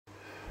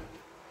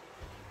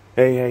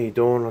Hey, how you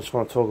doing? I just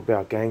want to talk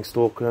about gang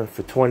stalker.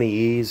 For 20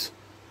 years,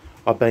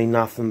 I've been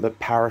nothing but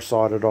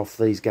parasited off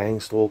these gang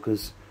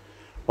stalkers.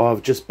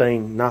 I've just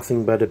been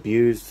nothing but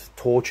abused,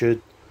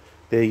 tortured.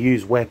 They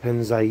use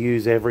weapons. They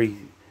use every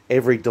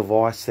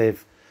device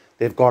they've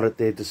got at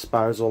their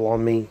disposal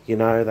on me.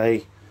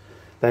 They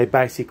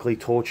basically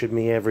tortured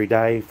me every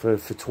day for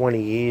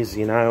 20 years.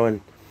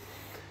 And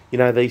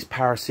these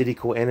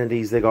parasitical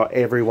entities, they got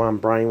everyone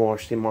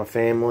brainwashed in my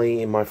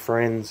family, in my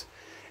friends,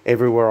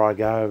 everywhere I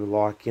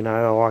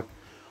go.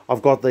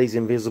 I've got these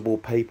invisible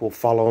people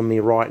following me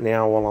right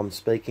now while I'm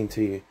speaking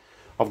to you.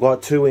 I've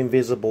got two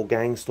invisible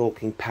gang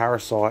stalking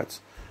parasites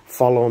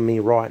following me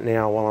right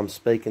now while I'm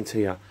speaking to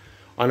you.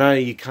 I know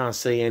you can't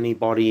see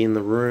anybody in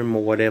the room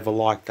or whatever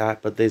like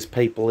that, but there's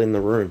people in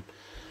the room.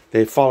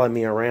 They're following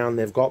me around.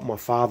 They've got my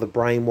father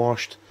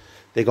brainwashed.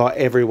 They got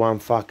everyone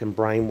fucking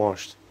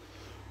brainwashed.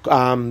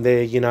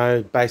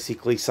 They're,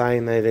 basically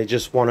saying they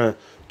just want to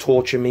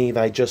torture me.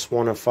 They just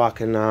want to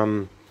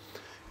fucking,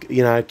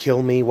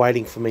 kill me,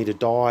 waiting for me to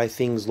die,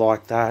 things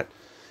like that.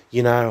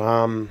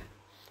 Won't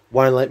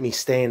let me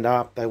stand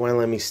up. They won't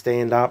let me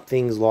stand up,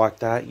 things like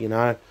that,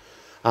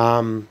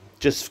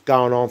 Just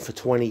going on for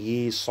 20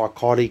 years,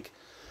 psychotic,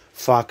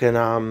 fucking,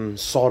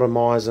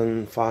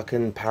 sodomizing,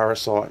 fucking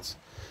parasites.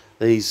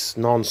 These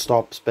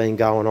non-stop's been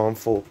going on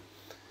for.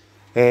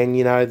 And,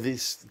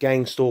 this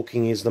gang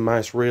stalking is the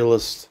most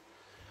realist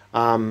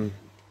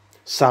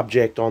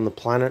subject on the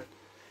planet.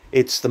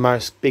 It's the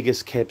most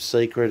biggest kept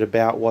secret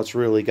about what's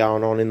really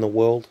going on in the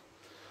world.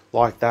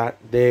 Like that.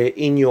 They're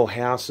in your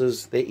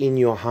houses. They're in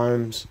your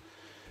homes.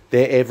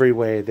 They're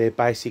everywhere. They're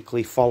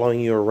basically following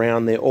you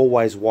around. They're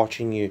always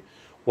watching you,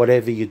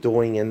 whatever you're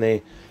doing. And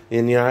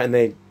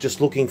they're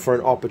just looking for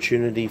an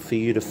opportunity for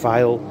you to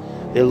fail.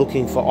 They're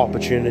looking for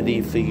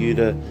opportunity for you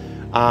to,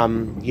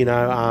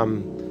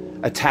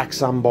 attack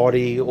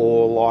somebody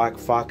or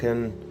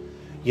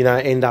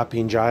end up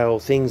in jail,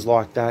 things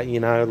like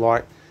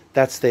that,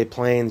 that's their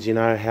plans,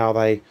 how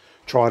they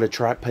try to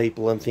trap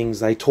people and things.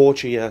 They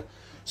torture you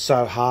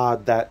so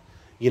hard that,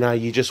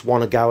 you just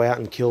want to go out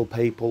and kill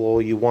people,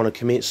 or you want to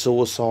commit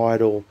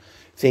suicide or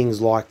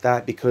things like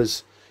that,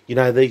 because,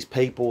 these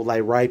people,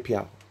 they rape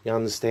you, you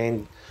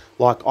understand?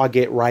 Like, I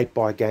get raped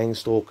by gang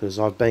stalkers.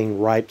 I've been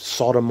raped,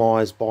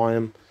 sodomized by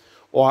them.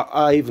 Or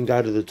I even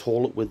go to the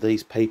toilet with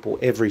these people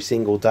every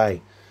single day.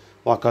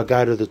 Like, I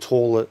go to the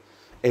toilet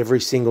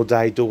every single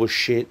day, do a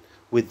shit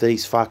with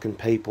these fucking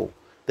people.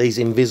 These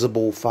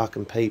invisible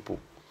fucking people.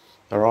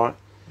 Alright?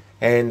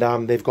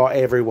 And they've got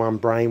everyone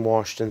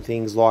brainwashed and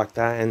things like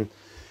that. And,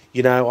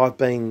 I've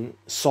been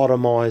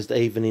sodomized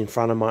even in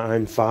front of my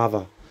own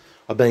father.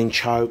 I've been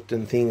choked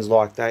and things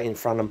like that in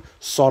front of...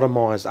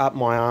 Sodomized up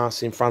my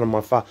ass in front of my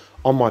father.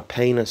 On my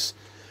penis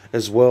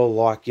as well,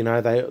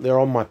 they're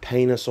on my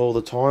penis all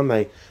the time.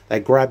 They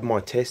grab my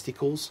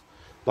testicles,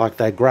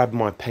 they grab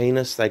my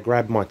penis, they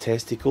grab my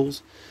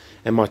testicles,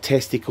 and my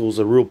testicles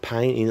are real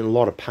pain, in a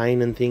lot of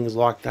pain and things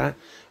like that.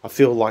 I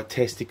feel like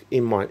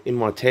in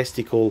my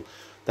testicle,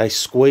 they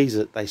squeeze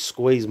it, they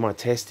squeeze my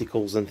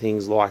testicles and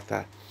things like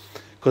that,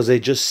 because they're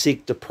just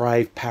sick,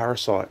 depraved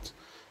parasites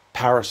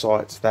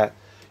that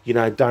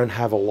don't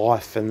have a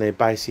life, and they're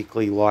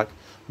basically like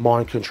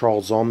mind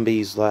control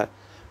zombies that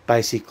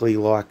basically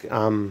are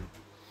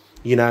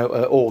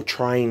all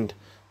trained.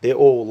 They're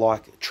all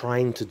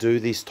trained to do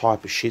this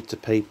type of shit to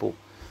people.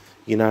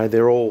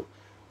 They're all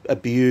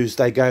abused.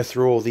 They go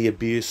through all the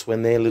abuse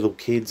when they're little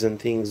kids and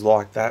things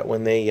like that,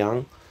 when they're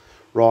young,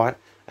 right?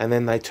 And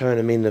then they turn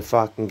them into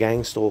fucking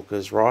gang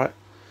stalkers, right?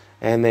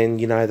 And then,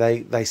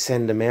 they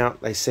send them out.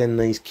 They send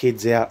these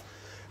kids out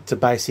to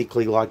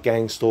basically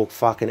gang stalk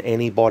fucking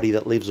anybody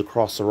that lives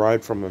across the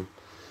road from them.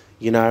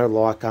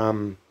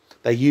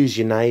 They use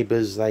your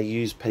neighbours, they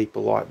use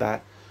people like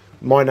that.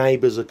 My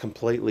neighbours are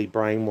completely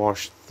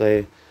brainwashed.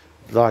 They're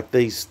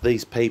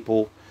these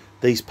people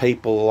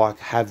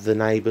have the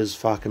neighbours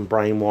fucking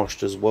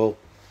brainwashed as well.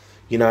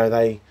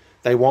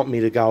 They want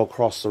me to go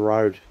across the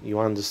road, you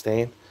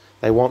understand?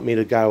 They want me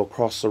to go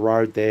across the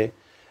road there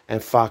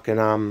and fucking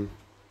and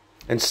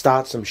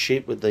start some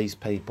shit with these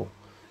people.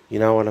 You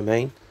know what I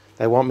mean?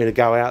 They want me to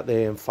go out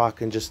there and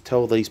fucking just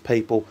tell these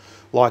people,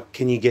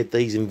 can you get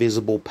these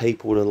invisible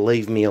people to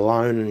leave me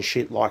alone and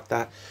shit like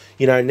that?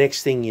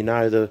 Next thing you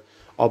know,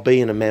 I'll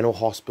be in a mental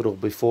hospital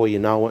before you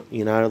know it,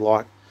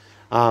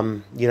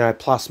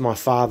 plus my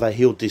father,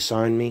 he'll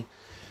disown me.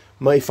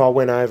 If I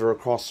went over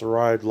across the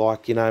road,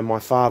 my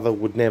father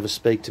would never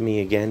speak to me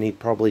again. He'd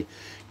probably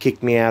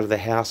kick me out of the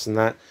house and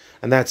that.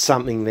 And that's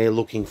something they're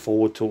looking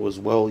forward to as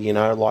well,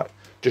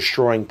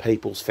 destroying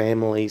people's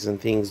families and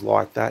things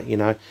like that,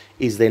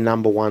 is their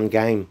number one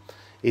game,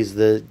 is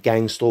the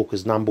gang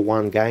stalker's number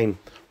one game.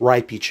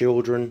 Rape your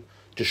children,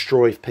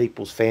 destroy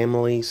people's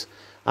families,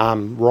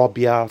 rob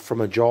you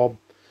from a job,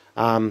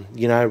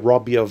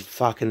 rob you of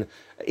fucking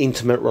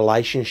intimate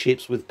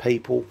relationships with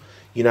people,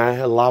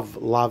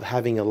 love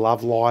having a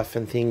love life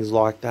and things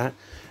like that.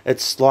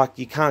 It's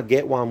you can't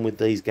get one with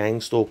these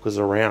gang stalkers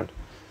around,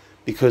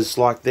 because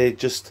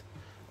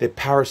they're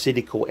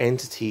parasitical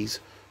entities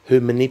who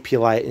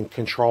manipulate and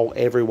control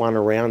everyone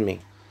around me.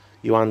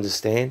 You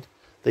understand?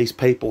 These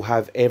people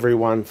have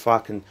everyone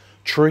fucking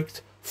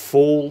tricked,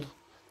 fooled,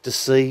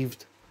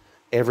 deceived,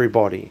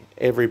 everybody.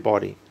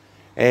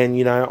 And,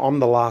 you know, I'm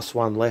the last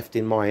one left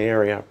in my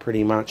area,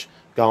 pretty much,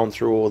 going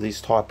through all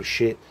this type of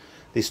shit,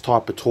 this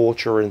type of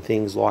torture and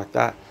things like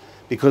that,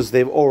 because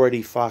they've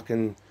already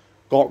fucking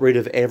got rid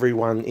of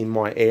everyone in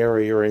my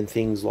area and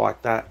things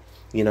like that,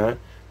 you know.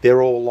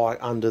 They're all like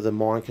under the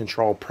mind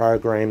control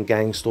program,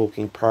 gang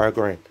stalking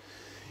program,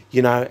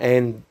 you know.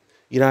 And,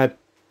 you know,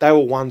 they were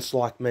once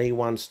like me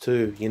once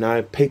too, you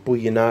know. People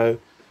you know,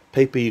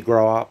 people you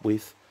grow up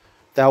with,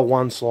 they were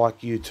once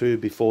like you too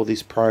before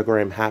this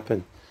program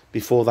happened,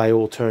 before they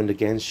all turned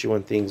against you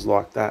and things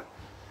like that.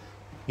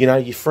 You know,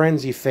 your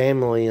friends, your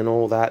family and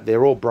all that,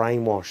 they're all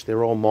brainwashed.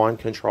 They're all mind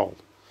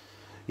controlled.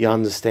 You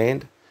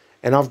understand?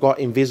 And I've got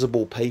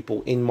invisible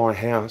people in my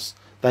house.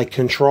 They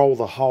control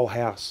the whole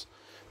house.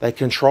 They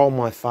control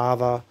my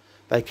father.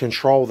 They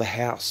control the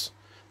house.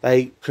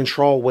 They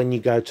control when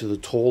you go to the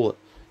toilet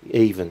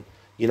even.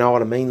 You know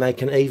what I mean? They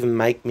can even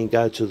make me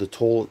go to the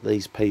toilet,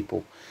 these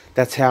people.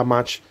 That's how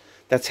much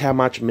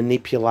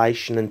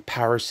manipulation and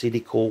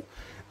parasitical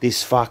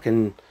this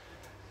program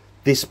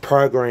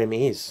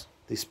is.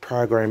 This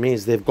program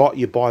is. They've got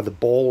you by the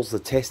balls, the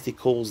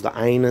testicles, the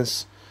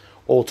anus,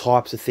 all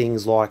types of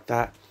things like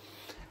that.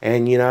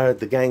 And, you know,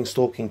 the gang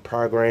stalking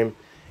program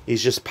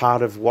is just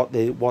part of what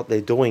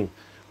they're doing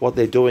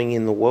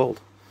in the world.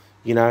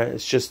 You know,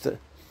 it's just,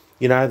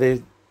 you know,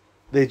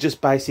 they're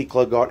just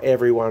basically got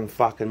everyone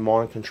fucking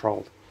mind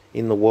controlled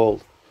in the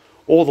world.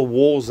 All the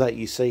wars that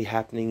you see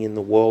happening in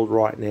the world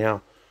right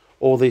now,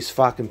 all this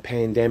fucking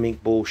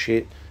pandemic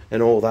bullshit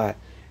and all that,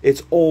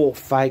 it's all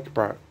fake,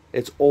 bro.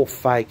 It's all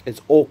fake.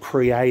 It's all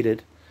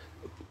created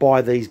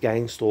by these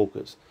gang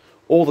stalkers.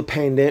 All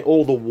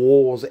the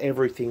wars,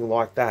 everything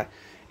like that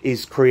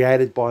is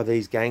created by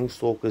these gang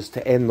stalkers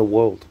to end the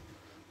world,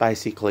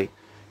 basically.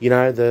 You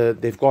know,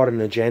 they've got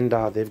an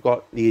agenda. They've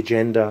got the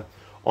agenda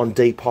on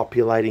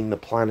depopulating the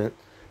planet,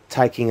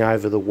 taking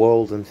over the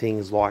world and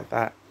things like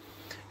that.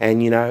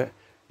 And, you know,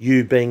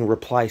 you being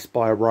replaced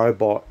by a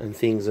robot and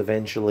things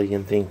eventually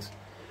and things,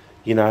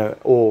 you know,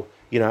 or,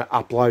 you know,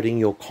 uploading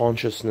your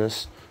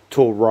consciousness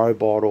to a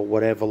robot or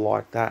whatever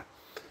like that,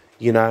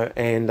 you know.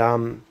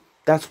 And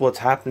that's what's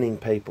happening,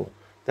 people.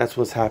 That's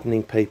what's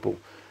happening, people.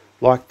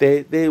 Like,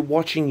 they're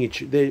watching you,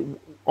 they're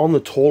on the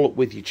toilet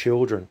with your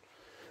children.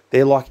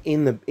 They're like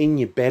in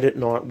your bed at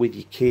night with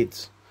your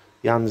kids.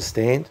 You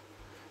understand?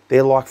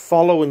 They're like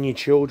following your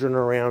children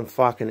around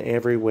fucking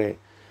everywhere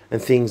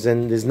and things,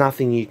 and there's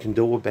nothing you can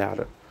do about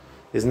it.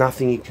 There's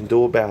nothing you can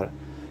do about it,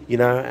 you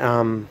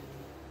know,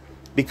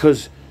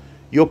 because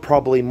you're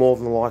probably more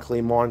than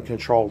likely mind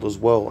controlled as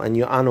well, and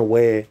you're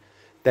unaware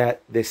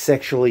that they're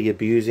sexually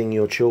abusing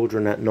your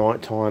children at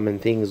night time and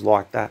things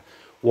like that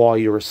while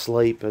you're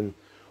asleep and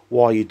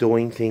while you're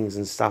doing things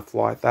and stuff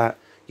like that.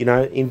 You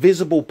know,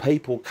 invisible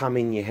people come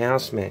in your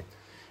house, man.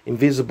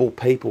 Invisible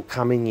people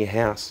come in your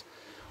house.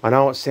 I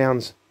know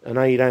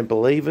you don't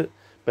believe it,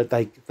 but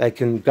they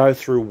can go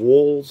through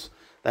walls,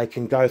 they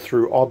can go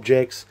through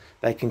objects,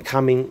 they can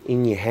come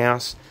in your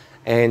house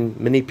and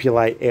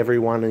manipulate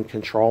everyone and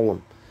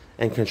control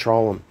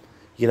them.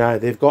 You know,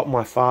 they've got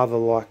my father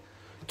like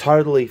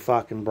totally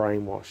fucking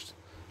brainwashed.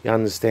 You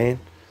understand?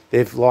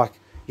 They've like,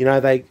 you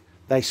know, they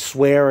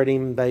swear at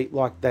him, they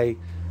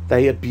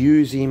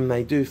abuse him,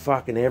 they do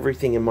fucking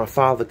everything, and my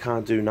father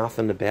can't do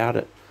nothing about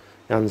it.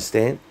 You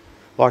understand?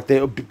 Like,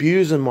 they're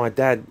abusing my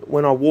dad.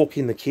 When I walk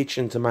in the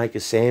kitchen to make a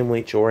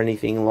sandwich or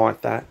anything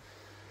like that,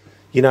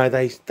 you know,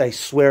 they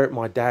swear at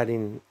my dad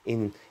in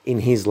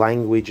his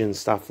language and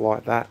stuff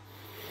like that.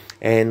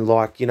 And,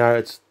 like, you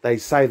know, they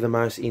say the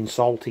most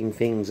insulting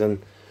things.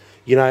 And,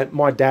 you know,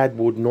 my dad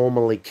would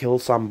normally kill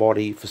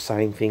somebody for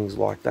saying things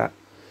like that.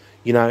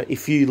 You know,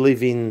 if you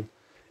live in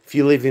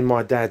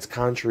my dad's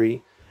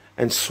country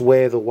and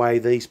swear the way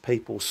these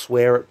people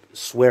swear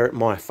at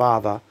my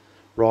father,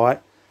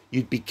 right,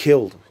 you'd be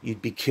killed.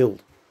 You'd be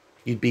killed.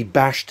 You'd be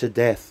bashed to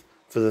death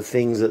for the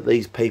things that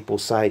these people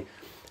say.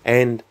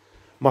 And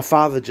my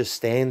father just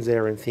stands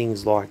there and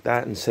things like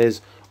that and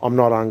says, I'm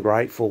not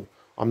ungrateful.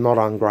 I'm not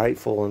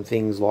ungrateful and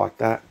things like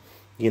that,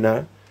 you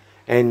know.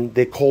 And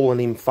they're calling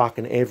him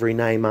fucking every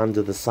name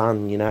under the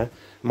sun, you know.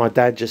 My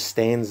dad just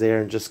stands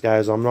there and just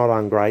goes, I'm not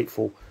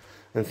ungrateful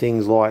and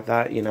things like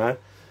that, you know.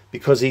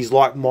 Because he's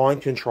like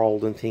mind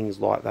controlled and things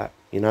like that,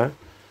 you know.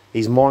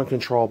 He's mind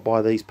controlled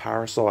by these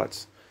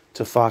parasites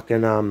to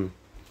fucking,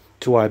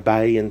 to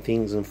obey and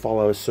things and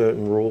follow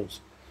certain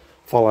rules.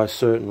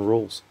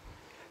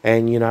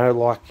 And, you know,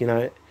 like, you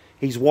know,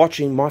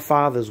 my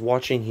father's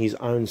watching his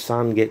own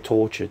son get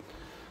tortured.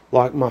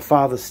 Like, my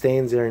father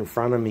stands there in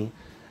front of me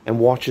and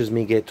watches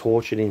me get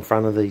tortured in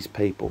front of these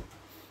people.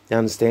 You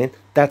understand?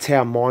 That's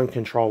how mind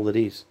controlled it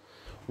is.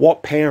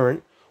 What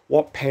parent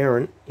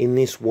in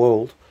this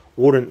world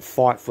wouldn't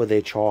fight for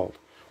their child?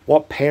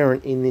 What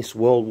parent in this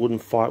world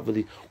wouldn't fight with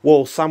it?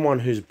 Well, someone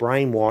who's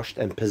brainwashed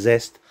and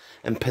possessed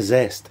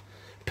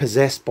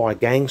by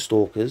gang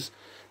stalkers,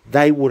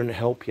 they wouldn't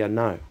help you,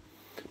 no.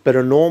 But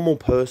a normal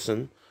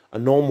person, a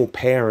normal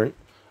parent,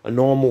 a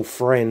normal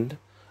friend,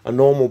 a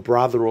normal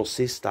brother or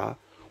sister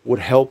would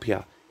help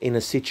you in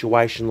a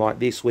situation like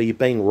this where you're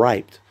being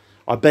raped.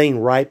 I've been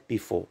raped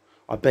before.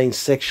 I've been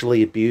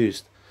sexually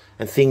abused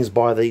and things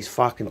by these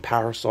fucking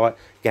parasite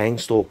gang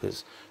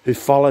stalkers who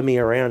follow me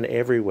around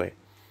everywhere.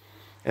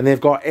 And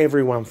they've got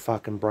everyone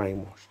fucking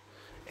brainwashed.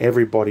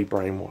 Everybody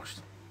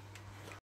brainwashed.